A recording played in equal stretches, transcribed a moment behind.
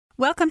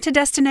Welcome to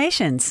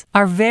Destinations.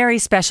 Our very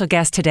special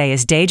guest today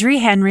is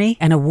Deidrie Henry,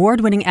 an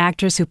award-winning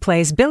actress who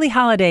plays Billie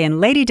Holiday in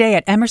Lady Day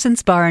at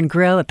Emerson's Bar and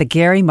Grill at the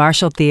Garry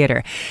Marshall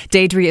Theatre.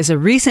 Deidrie is a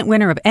recent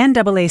winner of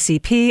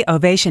NAACP,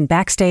 Ovation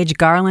Backstage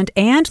Garland,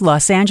 and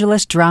Los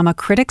Angeles Drama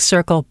Critics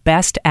Circle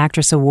Best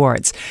Actress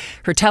Awards.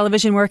 Her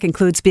television work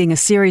includes being a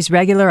series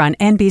regular on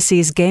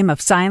NBC's Game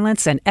of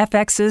Silence and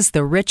FX's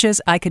The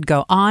Riches. I could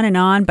go on and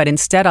on, but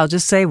instead I'll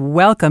just say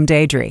welcome,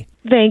 Deidrie.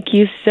 Thank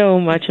you so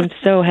much. I'm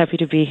so happy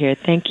to be here.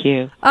 Thank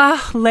you.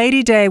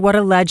 Lady Day, what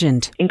a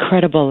legend.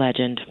 Incredible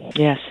legend,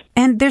 yes.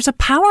 And there's a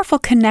powerful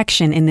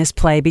connection in this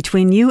play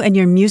between you and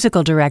your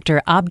musical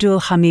director,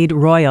 Abdul Hamid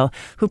Royal,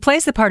 who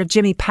plays the part of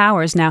Jimmy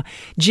Powers. Now,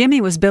 Jimmy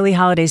was Billie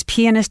Holiday's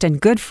pianist and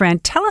good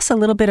friend. Tell us a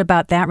little bit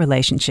about that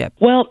relationship.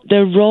 Well,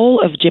 the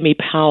role of Jimmy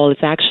Powell is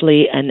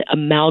actually an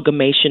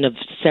amalgamation of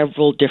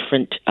several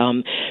different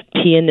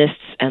pianists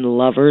and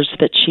lovers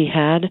that she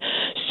had.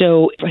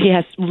 So he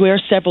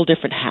wears several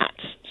different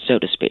hats, so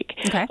to speak,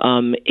 okay.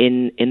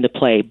 in the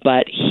play.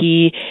 But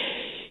he,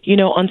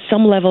 on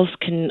some levels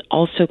can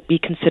also be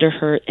considered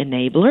her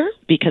enabler,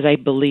 because I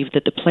believe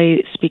that the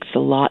play speaks a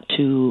lot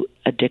to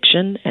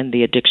addiction and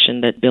the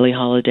addiction that Billie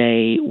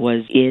Holiday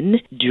was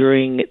in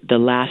during the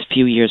last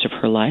few years of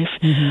her life.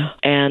 Mm-hmm.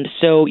 And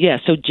so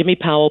Jimmy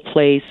Powell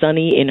plays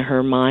Sonny in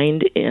her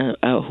mind,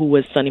 who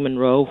was Sonny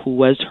Monroe, who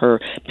was her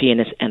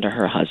pianist and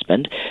her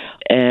husband.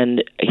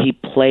 And he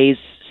plays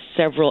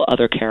several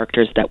other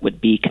characters that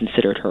would be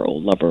considered her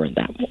old lover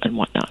and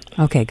whatnot.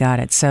 Okay, got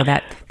it. So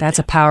that's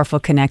a powerful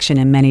connection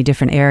in many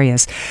different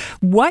areas.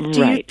 What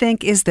do you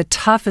think is the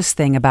toughest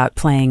thing about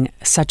playing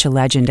such a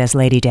legend as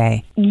Lady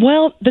Day?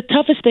 Well, the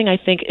toughest thing I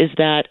think is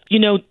that,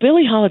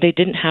 Billie Holiday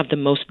didn't have the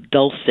most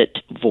dulcet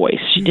voice.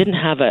 She didn't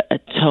have a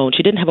tone.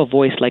 She didn't have a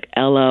voice like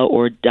Ella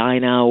or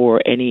Dinah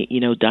or any,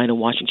 Dinah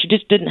Washington. She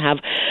just didn't have,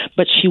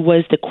 but she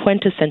was the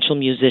quintessential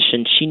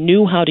musician. She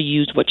knew how to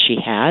use what she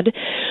had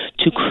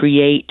to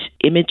create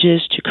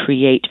images, to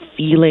create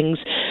feelings.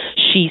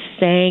 She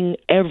sang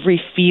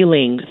every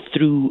feeling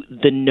through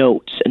the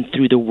notes and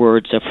through the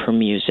words of her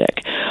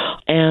music.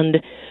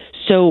 And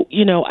so,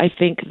 I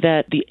think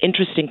that the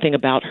interesting thing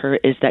about her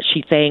is that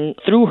she sang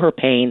through her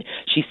pain,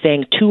 she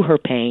sang to her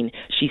pain,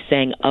 she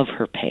sang of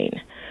her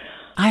pain.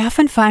 I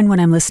often find when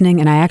I'm listening,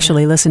 and I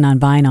actually listen on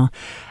vinyl,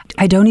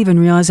 I don't even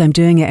realize I'm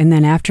doing it. And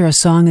then after a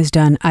song is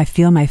done, I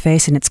feel my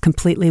face and it's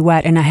completely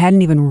wet. And I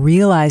hadn't even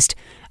realized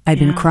I'd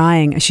been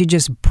crying. She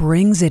just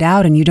brings it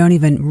out and you don't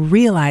even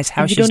realize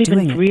how she's doing it. You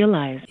don't even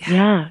realize.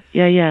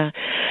 Yeah.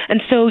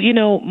 And so,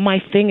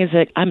 my thing is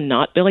that I'm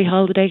not Billie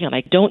Holiday and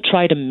I don't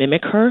try to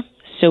mimic her.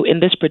 So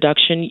in this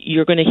production,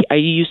 I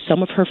use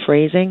some of her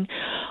phrasing.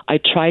 I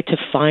tried to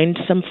find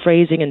some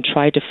phrasing and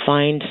tried to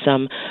find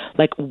some,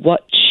 like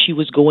what she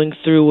was going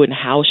through and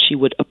how she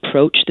would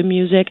approach the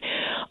music.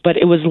 But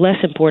it was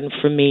less important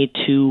for me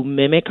to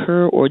mimic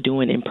her or do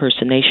an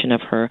impersonation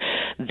of her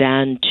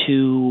than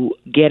to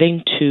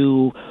getting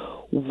to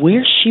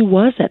where she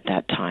was at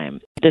that time.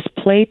 This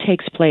play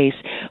takes place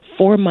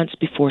 4 months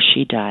before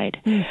she died.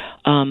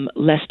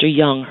 Lester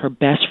Young, her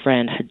best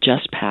friend, had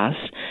just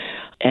passed.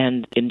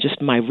 And in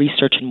just my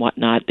research and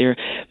whatnot, there are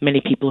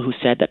many people who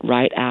said that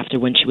right after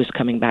when she was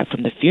coming back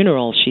from the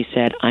funeral, she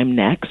said, "I'm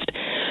next."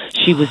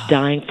 She was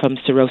dying from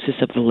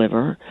cirrhosis of the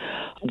liver.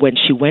 When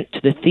she went to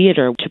the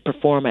theater to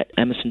perform at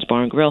Emerson's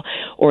Bar and Grill,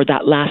 or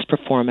that last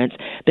performance,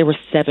 there were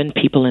 7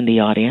 people in the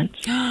audience.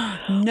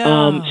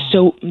 No.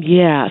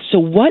 So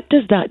what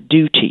does that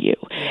do to you?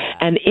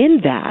 And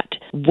in that,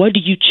 what do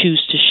you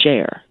choose to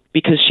share?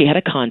 Because she had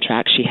a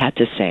contract, she had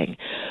to sing.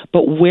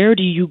 But where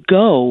do you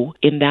go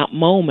in that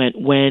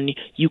moment when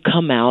you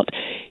come out,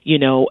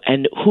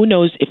 and who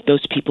knows if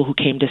those people who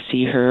came to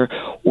see her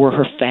were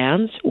her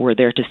fans, were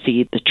there to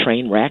see the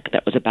train wreck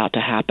that was about to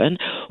happen?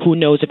 Who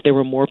knows if there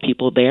were more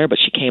people there, but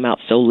she came out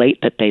so late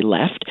that they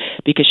left,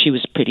 because she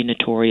was pretty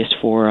notorious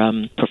for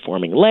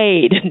performing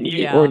late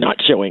or not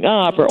showing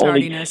up, or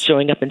only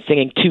showing up and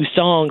singing 2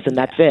 songs and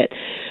that's it.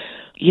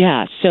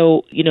 Yeah,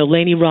 so,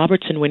 Laney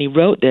Robertson, when he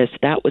wrote this,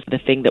 that was the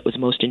thing that was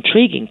most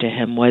intriguing to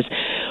him was,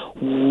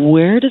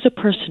 where does a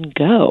person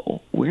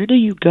go? Where do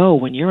you go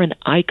when you're an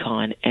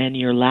icon and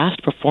your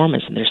last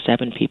performance and there's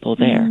 7 people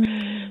there?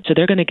 So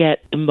they're going to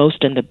get the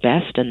most and the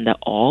best and the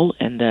all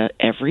and the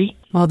every.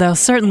 Well, they'll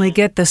certainly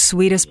get the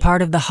sweetest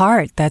part of the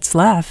heart that's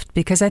left,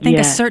 because I think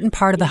a certain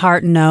part of the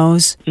heart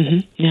knows. Mm-hmm.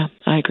 Yeah,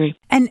 I agree.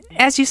 And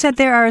as you said,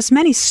 there are as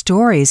many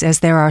stories as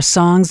there are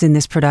songs in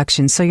this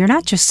production. So you're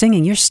not just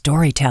singing, you're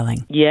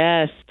storytelling.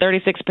 Yes,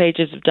 36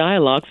 pages of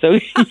dialogue. So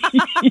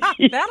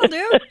that'll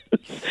do.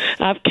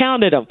 I've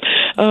counted them.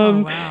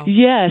 Wow.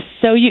 Yes,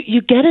 so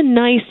you get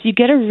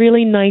a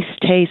really nice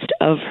taste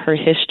of her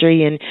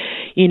history, and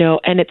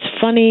and it's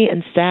funny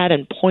and sad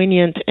and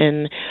poignant,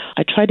 and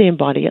I try to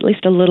embody at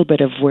least a little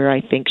bit of where I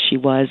think she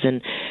was,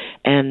 and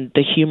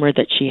the humor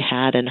that she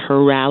had, and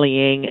her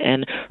rallying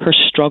and her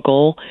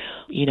struggle.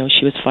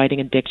 She was fighting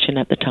addiction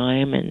at the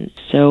time, and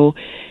so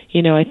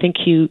I think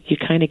you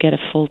kind of get a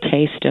full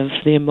taste of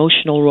the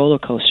emotional roller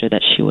coaster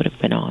that she would have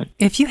been on.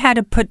 If you had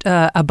to put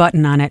a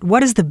button on it,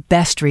 what is the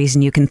best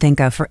reason you can think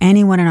of for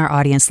anyone in our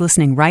audience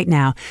listening right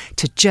now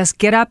to just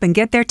get up and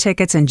get their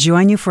tickets and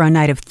join you for a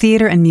night of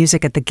theater and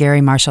music at the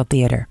Garry Marshall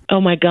Theatre?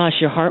 Oh my gosh,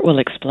 your heart will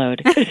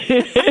explode.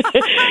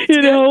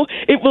 It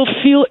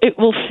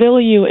will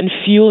fill you and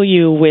fuel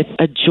you with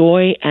a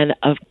joy and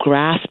a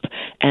grasp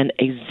and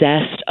a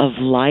zest of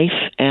life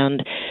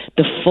and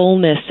the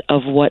fullness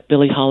of what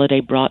Billie Holiday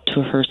brought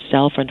to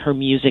herself and her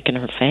music and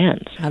her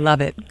fans. I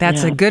love it.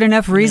 That's a good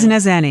enough reason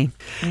as any.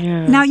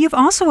 Yeah. Now, you've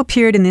also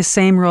appeared in this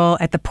same role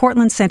at the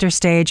Portland Center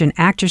Stage and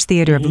Actors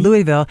Theatre of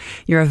Louisville.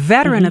 You're a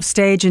veteran of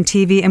stage and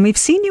TV, and we've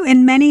seen you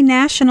in many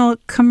national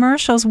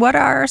commercials. What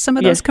are some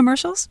of those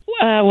commercials?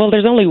 Well,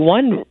 there's only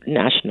one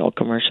national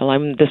commercial.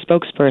 I'm the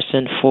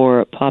spokesperson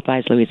for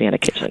Popeye's Louisiana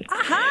Kitchen.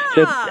 Aha!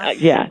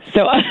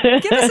 So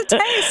give us a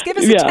taste. Give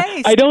us a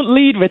taste. I don't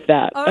lead with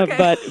that,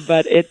 okay.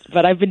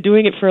 but I've been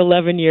doing it for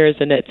 11 years,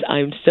 and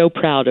I'm so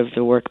proud of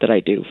the work that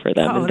I do for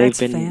them, and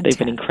they've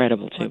been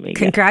incredible to me.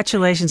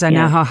 Congratulations! I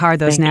know how hard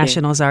those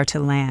nationals are to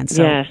land.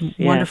 So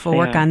wonderful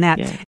work on that.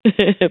 Yeah.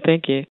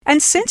 Thank you.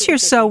 And since you're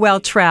so well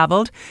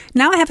traveled,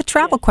 now I have a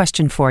travel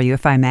question for you,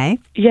 if I may.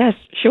 Yes,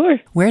 sure.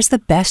 Where's the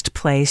best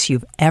place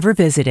you've ever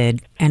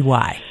visited, and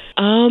why?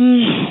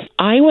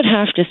 I would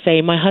have to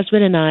say my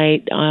husband and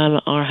I,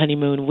 on our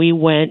honeymoon, we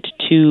went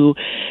to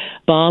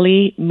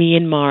Bali,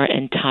 Myanmar,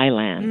 and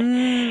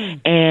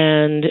Thailand.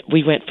 And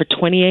we went for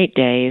 28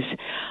 days.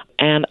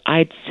 And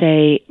I'd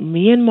say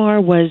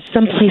Myanmar was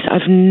someplace I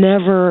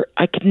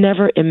could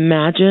never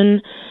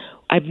imagine.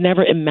 I've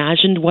never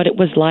imagined what it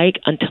was like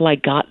until I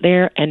got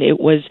there, and it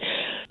was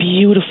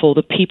beautiful.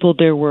 The people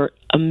there were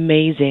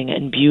amazing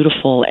and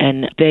beautiful,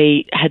 and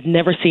they had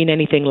never seen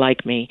anything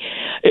like me.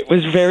 It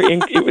was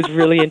it was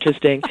really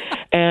interesting.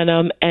 And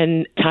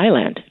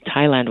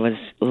Thailand was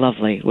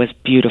lovely, was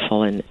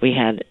beautiful, and we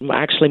had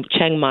actually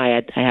Chiang Mai.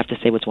 I have to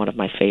say was one of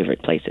my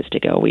favorite places to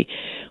go.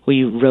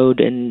 We rode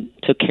and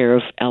took care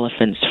of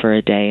elephants for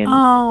a day. And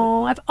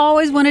I've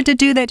always wanted to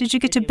do that. Did you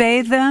get to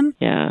bathe them?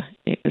 Yeah,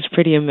 it was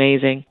pretty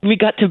amazing. We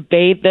got to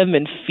bathe them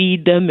and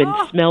feed them and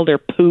smell their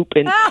poop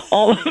and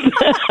all of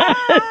that.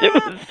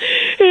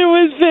 It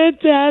was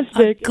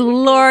fantastic. A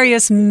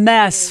glorious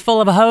mess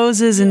full of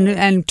hoses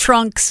and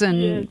trunks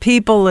and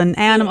people and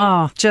animals.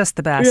 Oh, just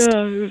the best.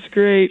 Yeah, it was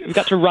great. We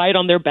got to ride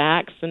on their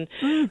backs and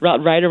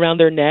ride around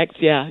their necks.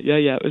 Yeah,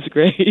 it was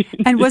great.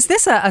 And was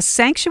this a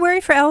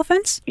sanctuary for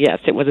elephants? Yes,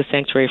 it was a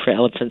sanctuary for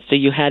elephants. So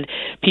you had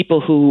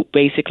people who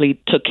basically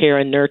took care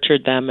and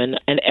nurtured them, and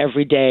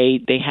every day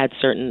they had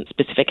certain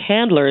specific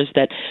handlers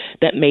that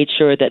made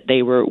sure that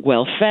they were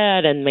well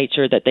fed and made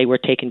sure that they were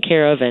taken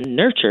care of and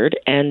nurtured.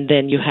 And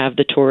then you have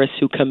the tourists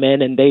who come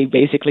in and they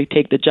basically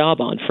take the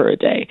job on for a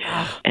day.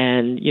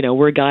 And,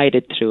 we're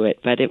guided through it.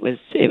 But it was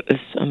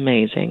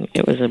amazing.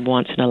 It was a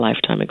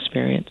once-in-a-lifetime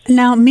experience.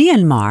 Now,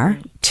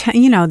 Myanmar,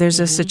 there's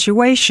a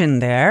situation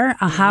there.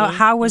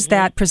 How was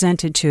that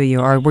presented to you,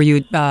 or were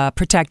you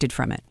protected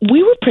from it?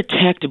 We were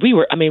protected.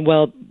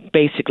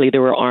 Basically,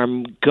 there were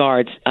armed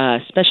guards,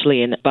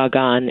 especially in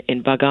Bagan.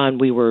 In Bagan,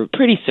 we were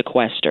pretty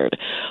sequestered,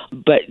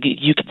 but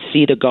you could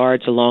see the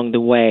guards along the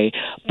way.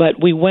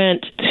 But we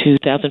went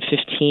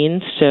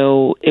 2015,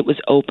 so it was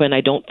open.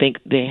 I don't think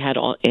they had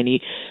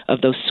any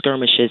of those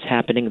skirmishes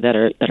happening that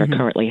are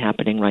currently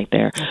happening right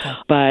there. Okay.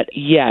 But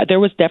yeah,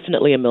 there was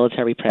definitely a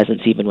military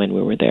presence even when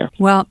we were there.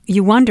 Well,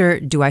 you wonder,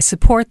 do I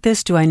support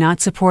this? Do I not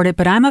support it?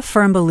 But I'm a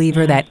firm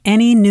believer that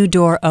any new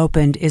door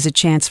opened is a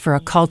chance for a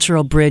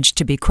cultural bridge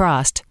to be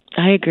crossed.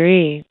 I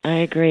agree.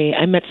 I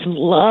met some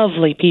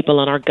lovely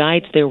people, and our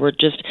guides there were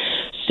just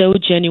so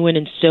genuine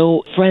and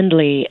so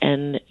friendly,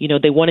 and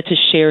they wanted to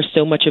share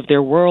so much of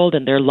their world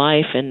and their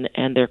life and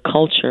their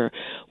culture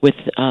with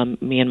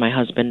me and my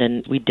husband,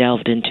 and we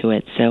delved into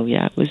it. So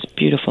yeah, it was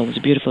beautiful. It was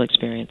a beautiful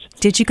experience.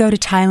 Did you go to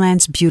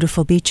Thailand's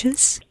beautiful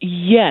beaches?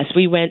 Yes,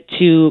 we went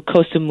to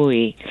Koh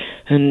Samui,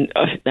 and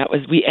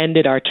we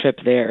ended our trip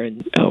there,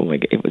 and oh my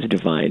God, it was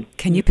divine.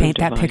 Can you paint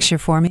that picture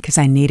for me? Because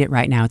I need it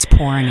right now. It's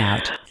pouring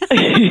out.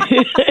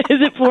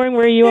 Is it pouring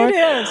where you are? It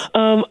is.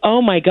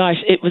 Oh my gosh,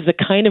 it was the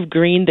kind of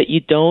green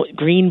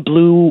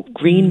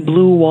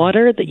blue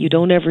water that you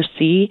don't ever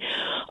see.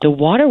 The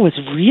water was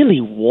really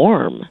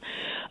warm.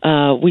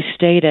 We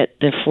stayed at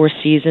the Four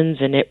Seasons,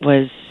 and it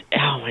was,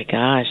 oh my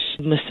gosh,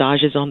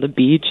 massages on the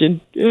beach,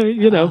 and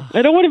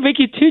I don't want to make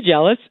you too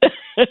jealous.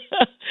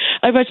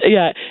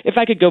 If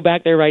I could go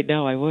back there right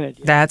now, I would.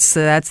 That's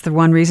the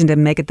one reason to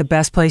make it the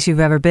best place you've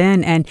ever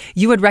been. And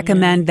you would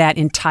recommend that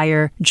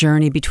entire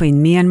journey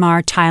between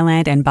Myanmar,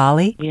 Thailand, and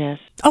Bali? Yes.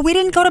 Oh, we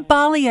didn't go to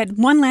Bali yet.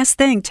 One last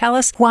thing. Tell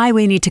us why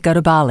we need to go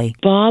to Bali.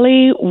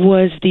 Bali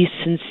was the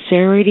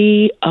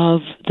sincerity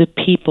of the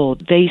people.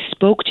 They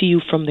spoke to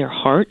you from their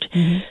heart.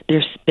 Mm-hmm.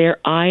 Their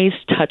eyes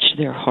touched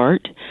their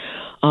heart.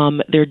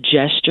 Their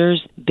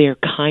gestures, their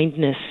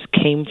kindness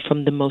came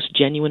from the most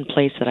genuine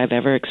place that I've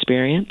ever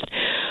experienced.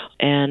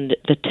 And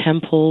the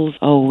temples,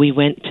 we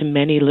went to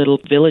many little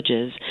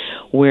villages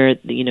where,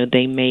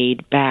 they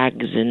made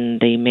bags and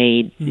they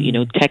made,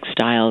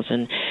 textiles.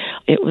 And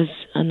it was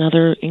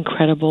another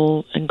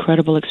incredible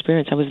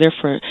experience. I was there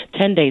for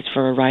 10 days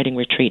for a writing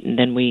retreat, and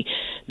then we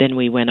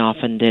went off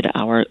and did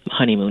our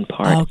honeymoon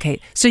part. Okay.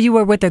 So you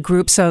were with a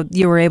group, so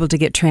you were able to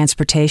get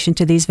transportation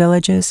to these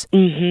villages?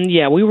 Mm-hmm.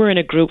 Yeah, we were in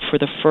a group for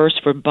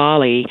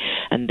Bali,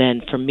 and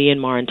then for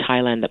Myanmar and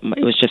Thailand,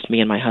 it was just me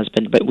and my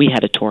husband, but we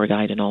had a tour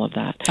guide and all of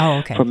that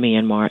for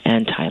Myanmar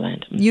and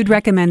Thailand. You'd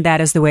recommend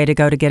that as the way to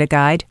go to get a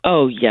guide?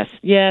 Oh, yes,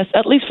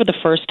 at least for the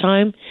first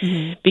time,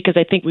 because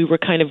I think we were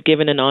kind of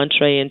given an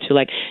entree into,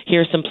 like,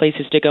 here are some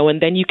places to go,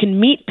 and then you can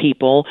meet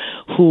people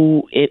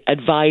who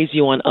advise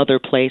you on other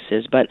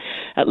places, but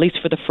at least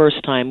for the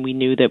first time, we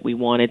knew that we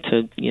wanted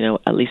to,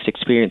 at least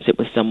experience it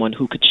with someone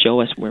who could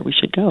show us where we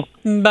should go.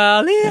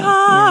 Bali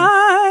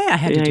High! I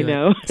had to do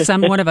it.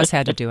 One of us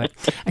had to do it.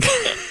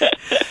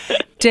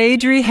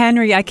 Deidrie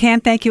Henry, I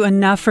can't thank you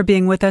enough for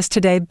being with us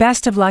today.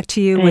 Best of luck to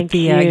you with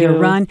your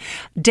run.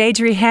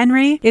 Deidrie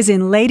Henry is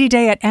in Lady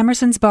Day at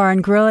Emerson's Bar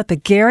and Grill at the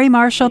Garry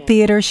Marshall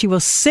Theatre. She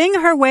will sing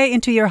her way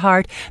into your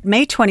heart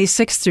May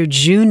 26th through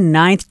June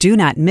 9th. Do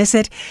not miss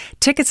it.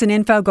 Tickets and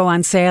info go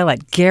on sale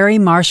at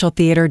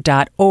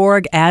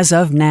GarryMarshallTheatre.org as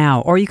of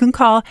now. Or you can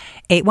call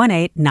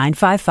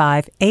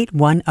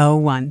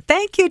 818-955-8101.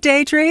 Thank you,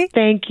 Deidrie.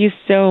 Thank you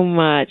so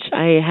much.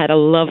 I had a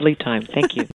lovely time. Thank you.